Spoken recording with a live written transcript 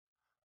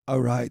All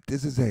right,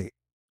 this is a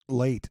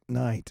late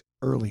night,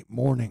 early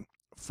morning,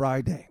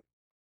 Friday.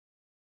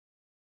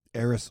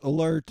 Eris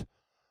Alert,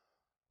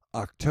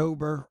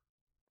 October,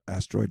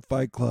 Asteroid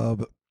Fight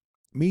Club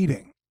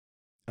meeting.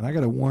 And I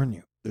got to warn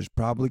you, there's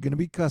probably going to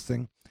be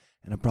cussing,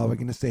 and I'm probably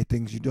going to say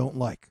things you don't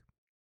like.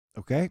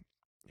 Okay?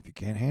 If you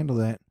can't handle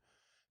that,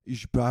 you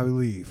should probably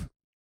leave.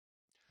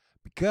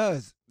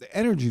 Because the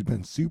energy's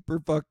been super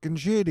fucking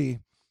shitty,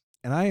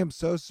 and I am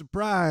so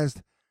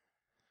surprised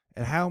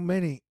at how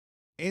many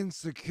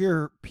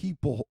insecure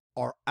people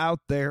are out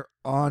there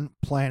on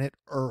planet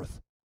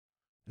Earth,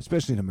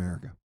 especially in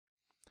America.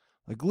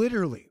 Like,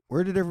 literally,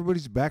 where did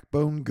everybody's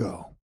backbone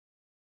go?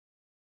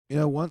 You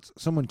know, once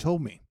someone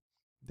told me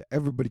that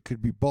everybody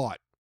could be bought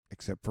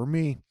except for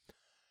me,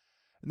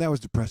 and that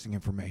was depressing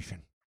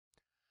information.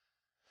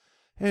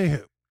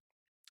 Anywho,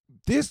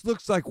 this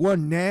looks like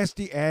one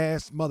nasty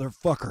ass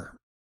motherfucker.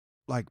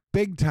 Like,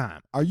 big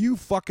time. Are you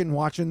fucking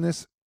watching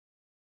this?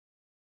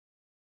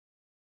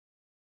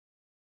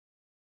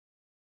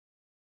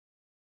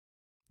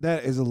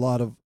 That is a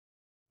lot of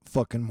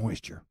fucking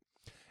moisture.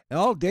 And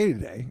all day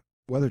today,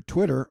 whether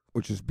Twitter,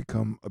 which has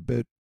become a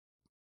bit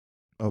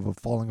of a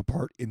falling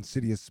apart,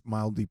 insidious,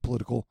 mildly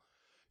political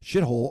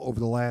shithole over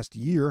the last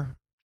year,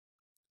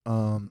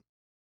 I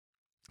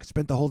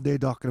spent the whole day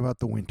talking about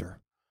the winter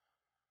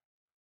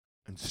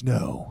and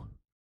snow.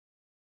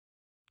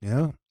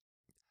 Yeah.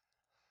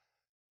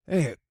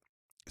 Hey,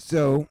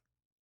 so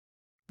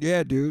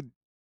yeah, dude,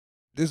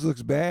 this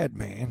looks bad,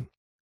 man.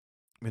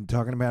 Been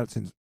talking about it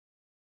since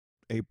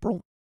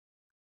April.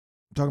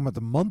 I'm talking about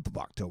the month of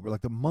October.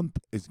 Like, the month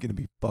is gonna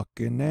be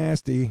fucking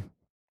nasty.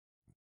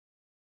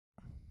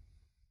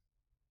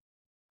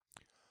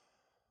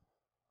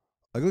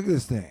 Like, look at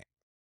this thing.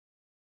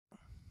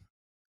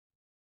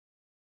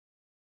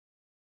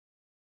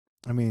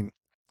 I mean,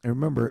 I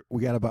remember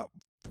we got about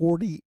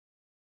 40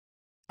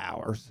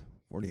 hours,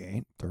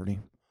 48, 30,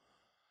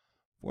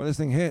 before this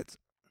thing hits.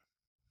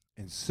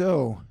 And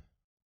so,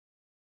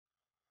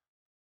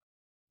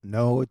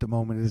 no, at the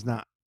moment it is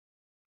not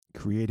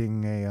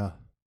creating a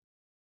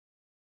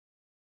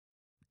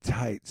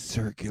tight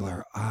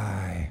circular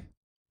eye.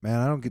 Man,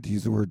 I don't get to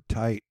use the word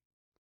tight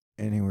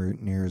anywhere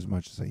near as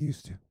much as I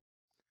used to.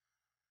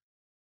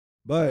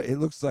 But it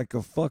looks like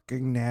a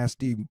fucking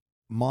nasty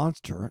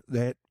monster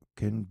that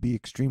can be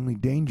extremely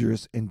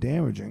dangerous and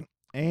damaging.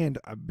 And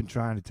I've been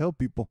trying to tell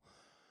people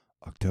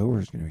October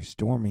is going to be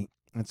stormy.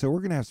 And so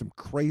we're going to have some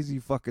crazy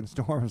fucking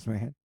storms,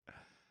 man.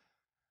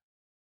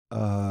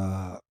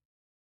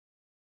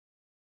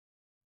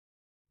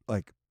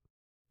 Like,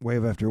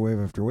 wave after wave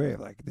after wave.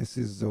 Like, this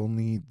is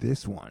only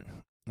this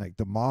one. Like,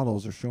 the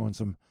models are showing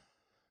some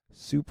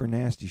super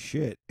nasty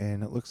shit,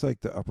 and it looks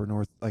like the upper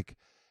north, like,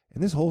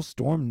 and this whole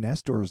storm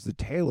Nestor is the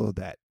tail of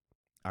that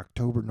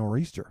October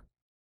nor'easter.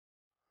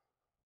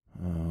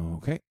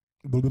 Okay.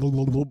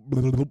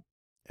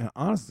 And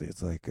honestly,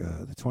 it's like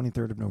the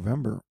 23rd of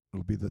November.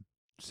 It'll be the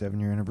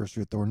 7-year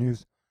anniversary of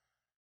THORnews.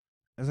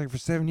 It's like, for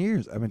 7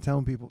 years, I've been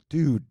telling people,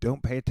 dude,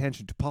 don't pay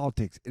attention to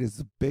politics. It is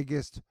the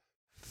biggest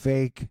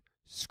fake,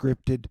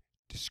 scripted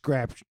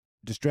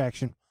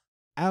distraction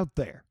out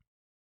there.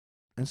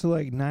 And so,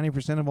 like,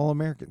 90% of all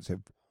Americans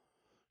have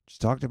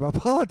just talked about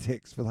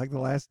politics for like the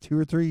last 2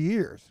 or 3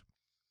 years.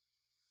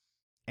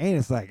 And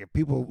it's like,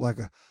 people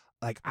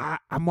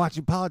I'm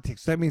watching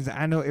politics. That means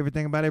I know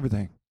everything about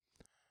everything.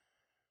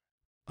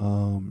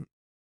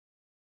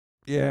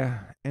 Yeah.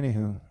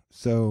 Anywho,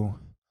 so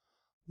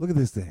look at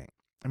this thing.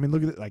 I mean,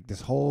 look at it, like,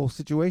 this whole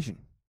situation.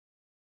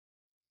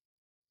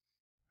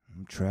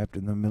 I'm trapped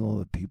in the middle of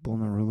the people in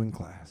the ruling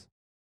class.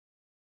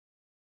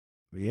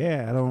 But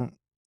yeah, I don't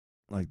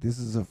like, this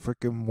is a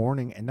freaking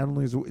warning, and not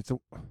only is it's a,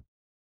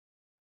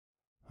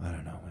 I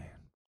don't know,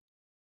 man.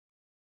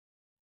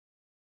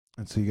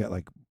 And so you got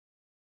like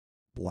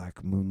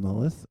Black Moon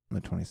Lilith on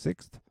the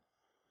 26th,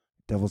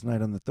 Devil's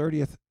Night on the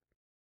 30th,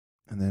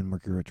 and then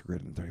Mercury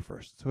retrograde on the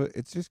 31st. So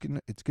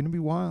it's gonna be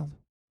wild,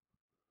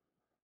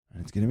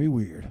 and it's gonna be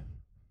weird.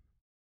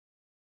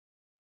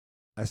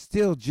 I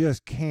still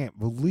just can't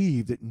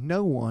believe that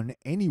no one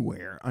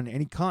anywhere on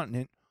any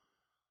continent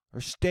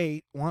or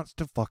state wants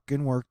to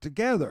fucking work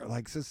together.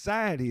 Like,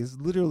 society is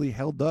literally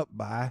held up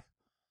by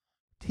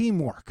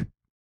teamwork.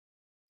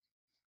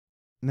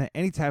 And that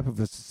any type of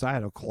a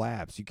societal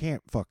collapse you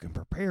can't fucking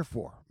prepare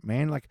for,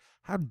 man. Like,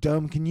 how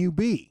dumb can you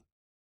be?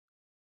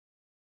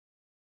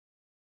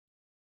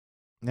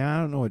 Now,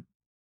 I don't know what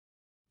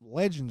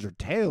legends or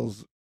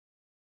tales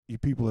you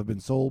people have been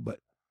sold, but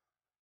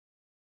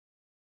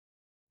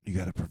you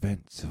got to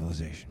prevent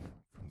civilization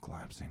from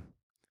collapsing.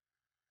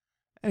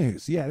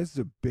 Anyways, yeah, this is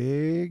a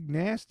big,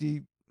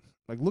 nasty,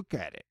 like, look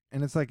at it.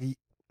 And it's like,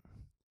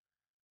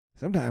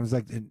 sometimes,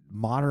 like, the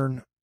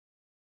modern,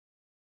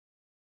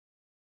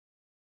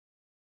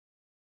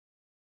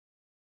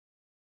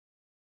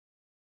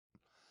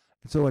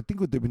 so I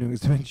think what they've been doing is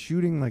they've been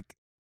shooting, like,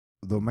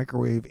 the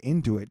microwave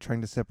into it,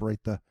 trying to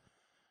separate the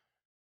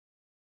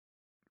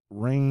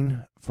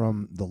rain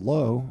from the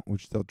low,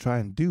 which they'll try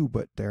and do,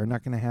 but they're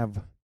not going to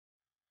have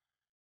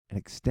an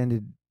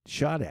extended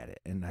shot at it.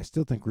 And I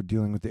still think we're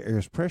dealing with the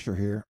air's pressure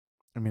here.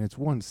 I mean, it's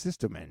one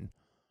system,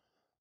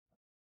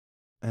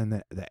 and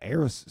the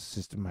Eris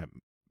system,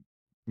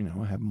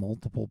 have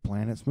multiple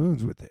planets,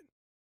 moons with it.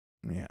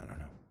 Yeah, I don't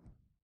know.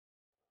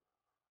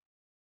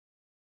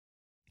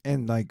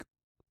 And like,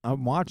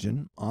 I'm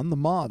watching on the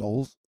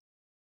models.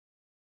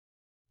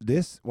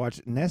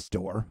 Watch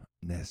Nestor.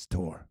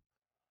 Nestor.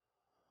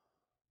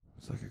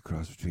 It's like a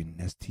cross between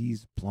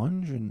Nestie's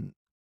plunge and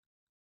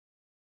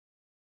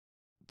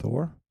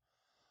Thor.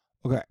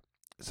 Okay,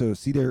 so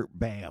see there,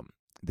 bam.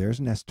 There's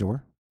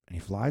Nestor, and he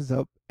flies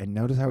up, and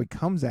notice how he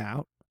comes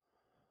out.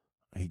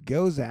 He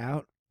goes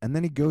out, and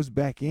then he goes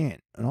back in,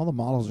 and all the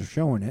models are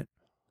showing it.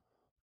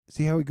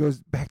 See how he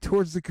goes back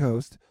towards the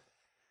coast,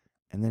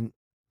 and then,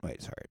 and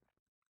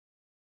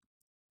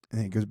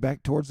then he goes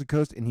back towards the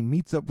coast, and he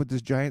meets up with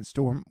this giant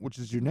storm, which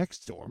is your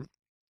next storm,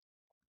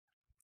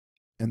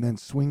 and then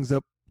swings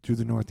up through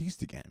the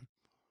northeast again.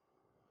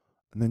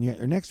 And then you got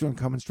your next one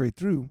coming straight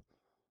through.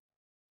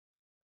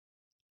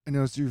 And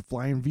notice you're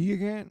flying V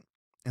again.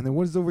 And then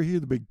what is over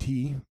here? The big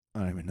T. I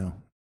don't even know.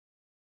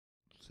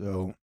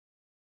 So,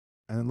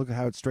 and then look at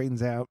how it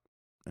straightens out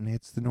and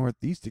hits the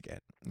northeast again.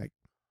 Like,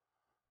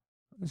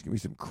 there's going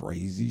to be some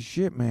crazy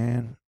shit,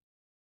 man.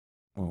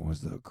 What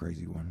was the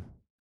crazy one?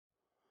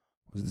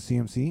 Was it the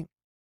CMC?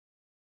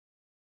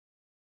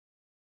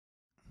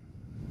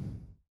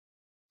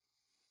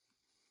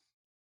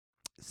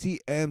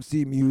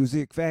 CMC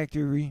Music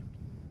Factory.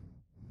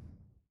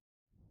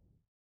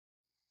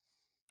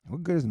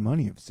 What good is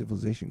money if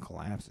civilization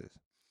collapses?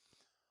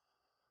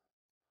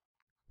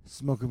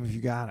 Smoke them if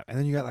you got it. And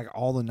then you got like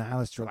all the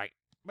nihilists who are like,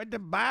 but the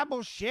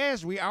Bible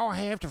says we all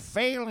have to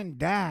fail and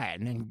die,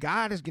 and then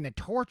God is going to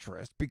torture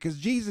us because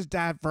Jesus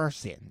died for our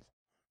sins.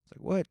 It's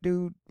like, what,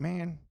 dude,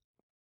 man?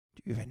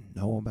 Do you even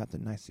know about the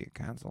Nicaea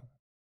Council?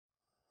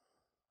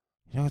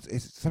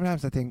 It's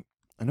sometimes I think,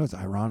 I know it's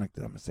ironic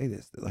that I'm going to say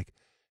this, that like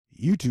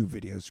YouTube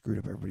videos screwed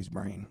up everybody's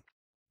brain,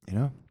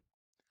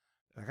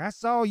 Like, I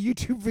saw a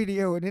YouTube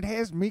video, and it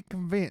has me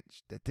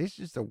convinced that this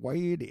is the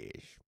way it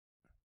is.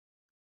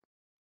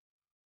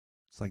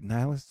 It's like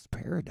nihilist's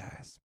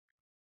paradise.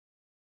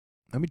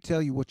 Let me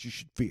tell you what you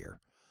should fear.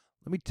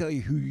 Let me tell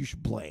you who you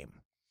should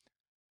blame.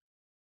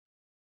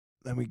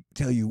 Let me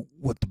tell you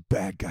what the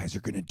bad guys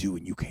are going to do,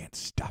 and you can't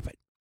stop it.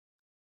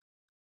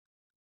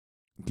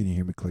 Can you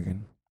hear me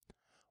clicking?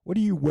 What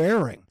are you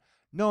wearing?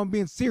 No, I'm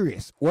being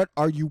serious. What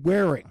are you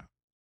wearing?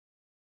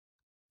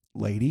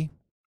 Lady,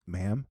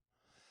 ma'am.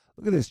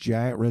 Look at this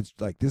giant red,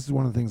 like, this is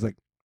one of the things, like,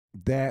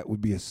 that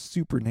would be a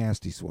super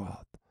nasty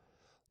swath.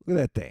 Look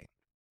at that thing.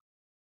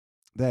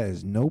 That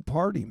is no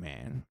party,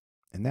 man.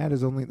 And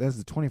that's the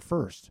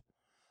 21st.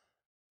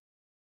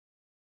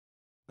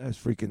 That's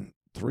freaking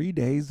 3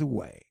 days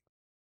away.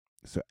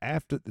 So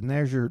after,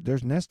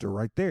 there's Nestor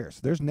right there. So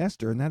there's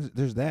Nestor, and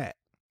there's that.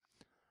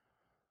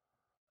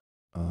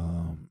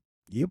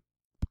 Yep.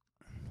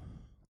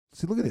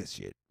 See, look at this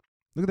shit.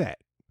 Look at that.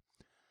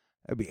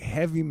 That'd be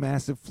heavy,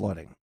 massive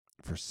flooding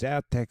for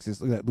South Texas.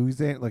 Look at that,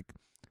 Louisiana. Like,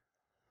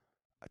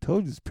 I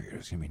told you this period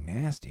was going to be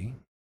nasty.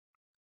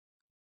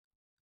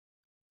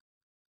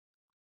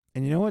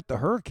 And you know what? The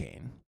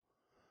hurricane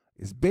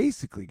is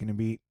basically going to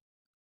be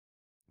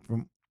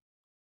I'm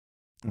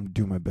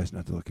doing my best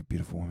not to look at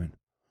beautiful women.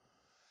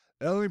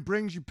 It only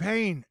brings you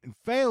pain and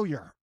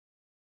failure.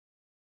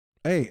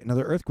 Hey,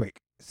 another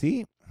earthquake.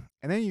 See?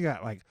 And then you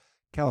got, like,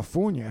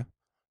 California.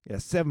 Yeah,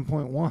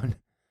 7.1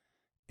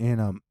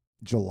 in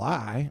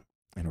July.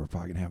 And we're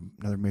probably going to have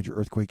another major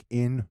earthquake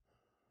in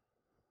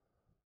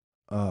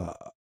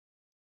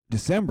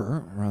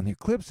December around the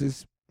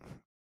eclipses.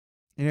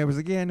 And it was,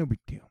 again, no big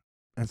deal.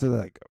 And so,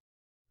 like,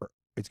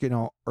 it's getting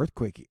all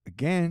earthquakey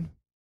again.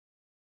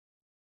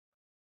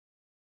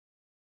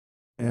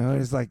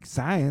 It's like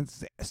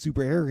science,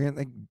 super arrogant.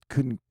 They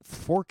couldn't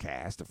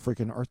forecast a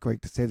freaking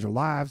earthquake to save their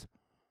lives.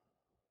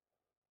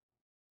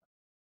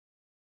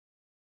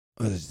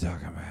 What is he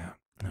talking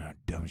about?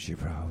 Dumb shit,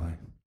 probably.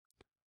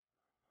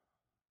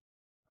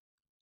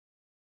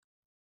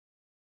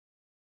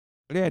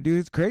 Yeah, dude,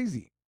 it's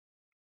crazy.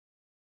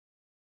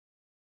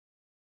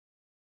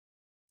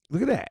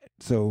 Look at that.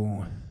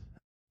 So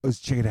let's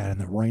check it out in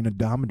the rain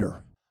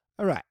odometer.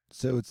 All right.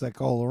 So it's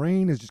like all the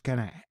rain is just kind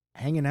of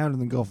hanging out in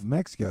the Gulf of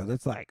Mexico.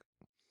 That's like,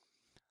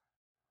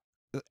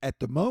 at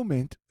the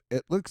moment,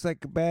 it looks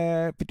like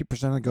about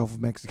 50% of the Gulf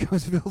of Mexico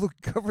is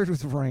covered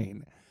with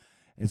rain.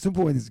 At some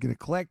point, it's going to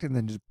collect and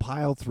then just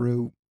pile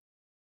through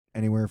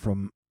anywhere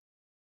from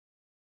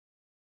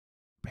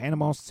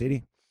Panama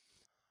City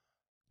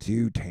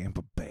to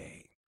Tampa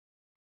Bay.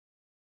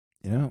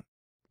 I mean,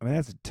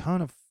 that's a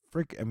ton of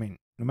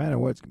no matter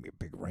what, it's going to be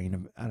a big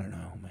rain. I don't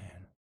know,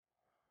 man.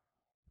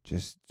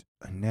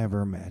 I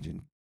never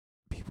imagined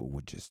people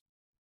would just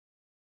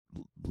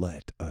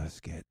let us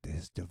get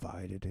this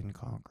divided and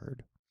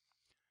conquered.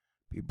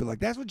 People like,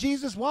 that's what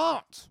Jesus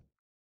wants.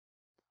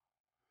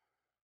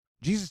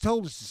 Jesus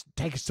told us to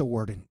take a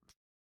sword and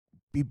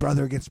be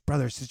brother against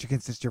brother, sister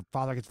against sister,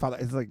 father against father.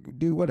 It's like,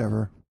 dude,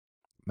 whatever.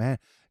 Man,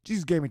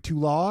 Jesus gave me 2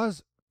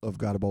 laws. Love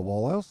God above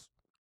all else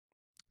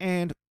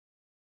and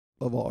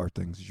above all our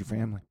things is your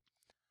family.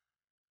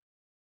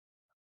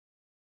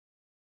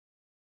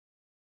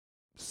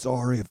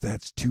 Sorry if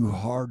that's too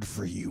hard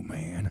for you,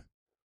 man.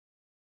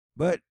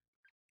 But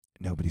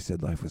nobody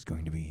said life was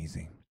going to be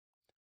easy.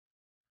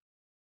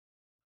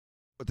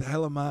 What the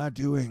hell am I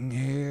doing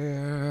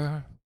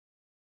here?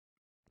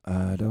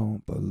 I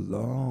don't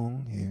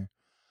belong here.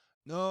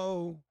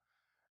 No,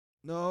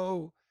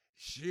 no,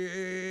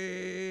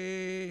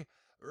 she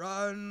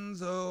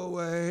runs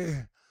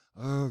away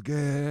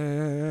again.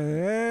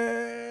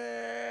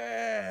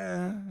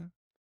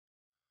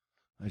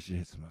 I should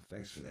hit some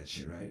effects for that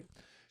shit, right?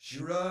 She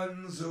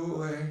runs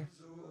away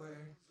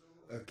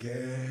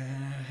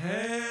again.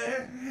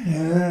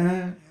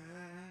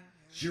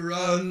 She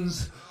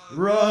runs.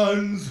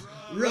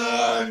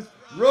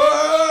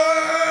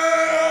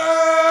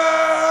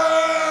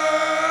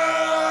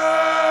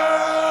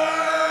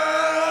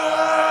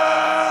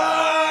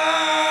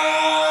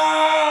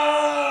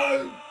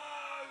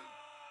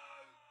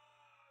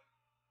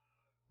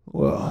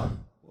 Well,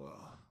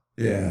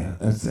 yeah,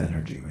 that's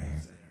energy,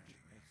 man.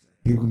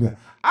 People can be like,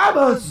 I'm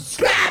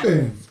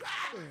unsubscribing.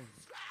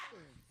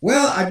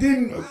 Well, I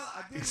didn't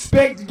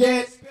expect to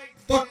get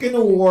fucking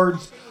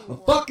awards, a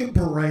fucking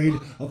parade,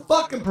 a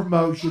fucking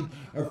promotion,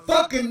 or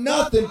fucking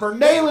nothing for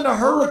nailing a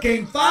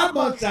hurricane 5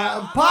 months out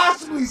and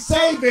possibly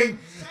saving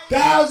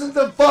thousands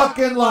of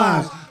fucking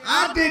lives.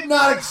 I did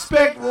not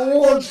expect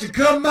rewards to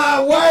come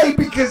my way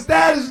because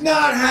that is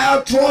not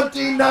how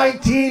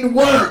 2019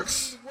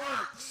 works.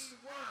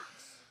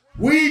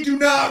 We do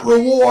not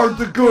reward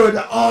the good,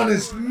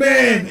 honest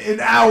men in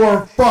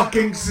our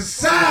fucking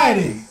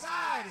society.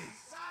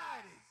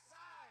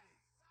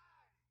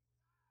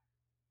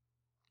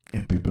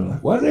 And people are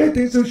like, why is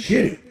everything so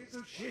shitty?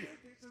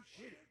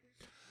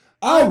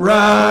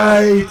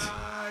 Alright.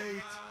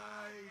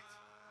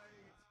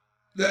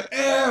 The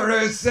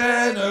Eris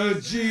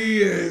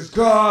energy is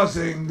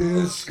causing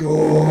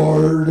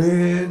discord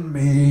in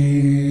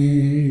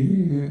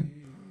me.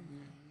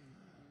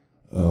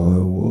 I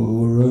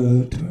will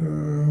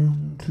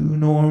return to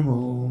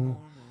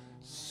normal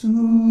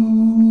soon.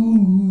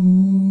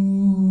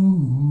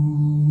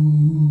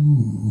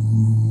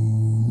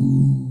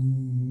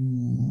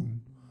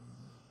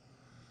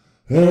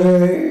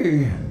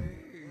 Hey,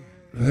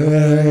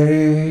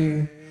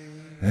 hey,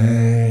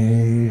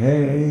 hey,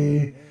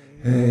 hey,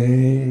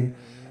 hey.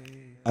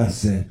 I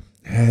said,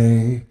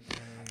 hey,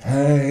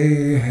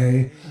 hey,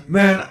 hey.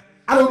 Man,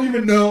 I don't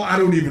even know.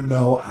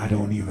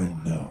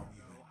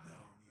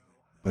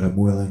 But I'm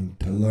willing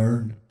to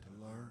learn.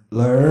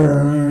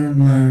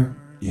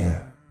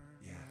 Yeah.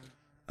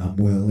 I'm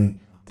willing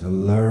to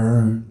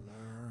learn.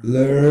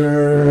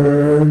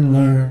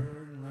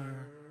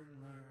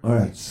 All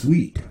right,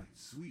 sweet.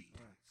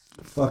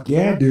 Fuck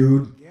yeah,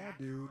 dude.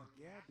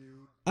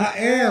 I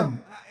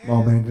am.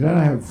 Oh man, did I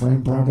not have it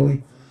framed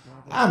properly?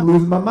 I'm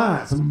losing my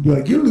mind. Someone be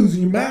like, you're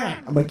losing your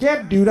mind. I'm like,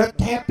 yeah, dude, I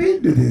tap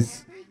into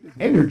this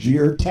energy,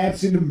 or it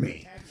taps into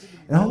me.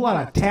 And a whole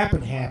lot of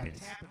tapping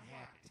happens.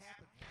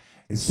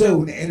 And so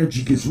when the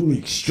energy gets really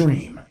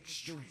extreme,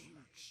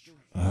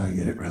 I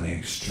get it really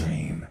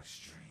extreme.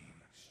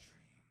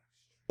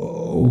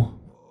 Oh,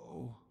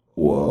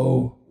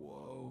 whoa,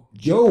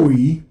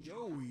 Joey,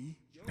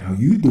 how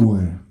you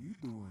doing?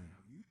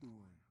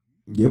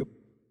 Yep.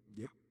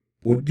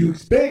 What do you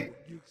expect?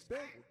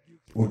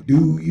 What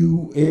do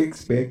you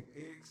expect?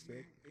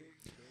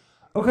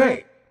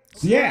 Okay,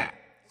 so yeah.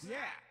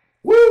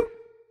 Woo!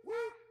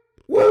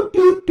 Woo!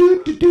 Do.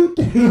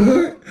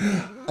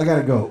 I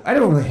gotta go. I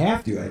don't really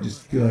have to. I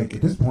just feel like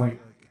at this point,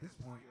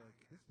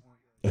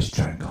 let's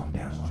try to calm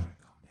down a little.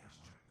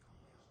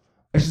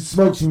 I should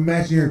smoke some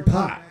imaginary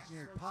pot.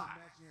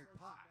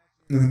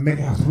 And then make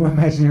out with my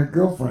imaginary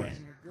girlfriend.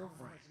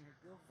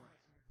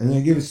 And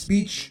then give a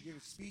speech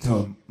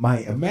to my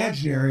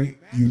imaginary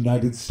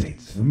United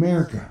States of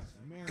America.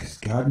 Because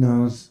God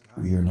knows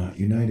we are not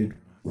united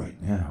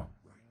right now.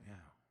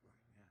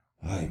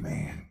 Ay,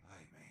 man.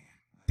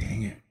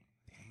 Dang it.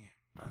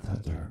 I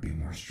thought there would be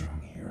more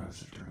strong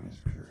heroes during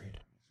this period.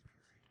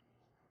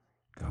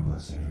 God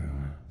bless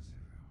everyone.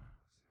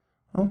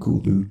 I'm cool,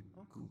 dude.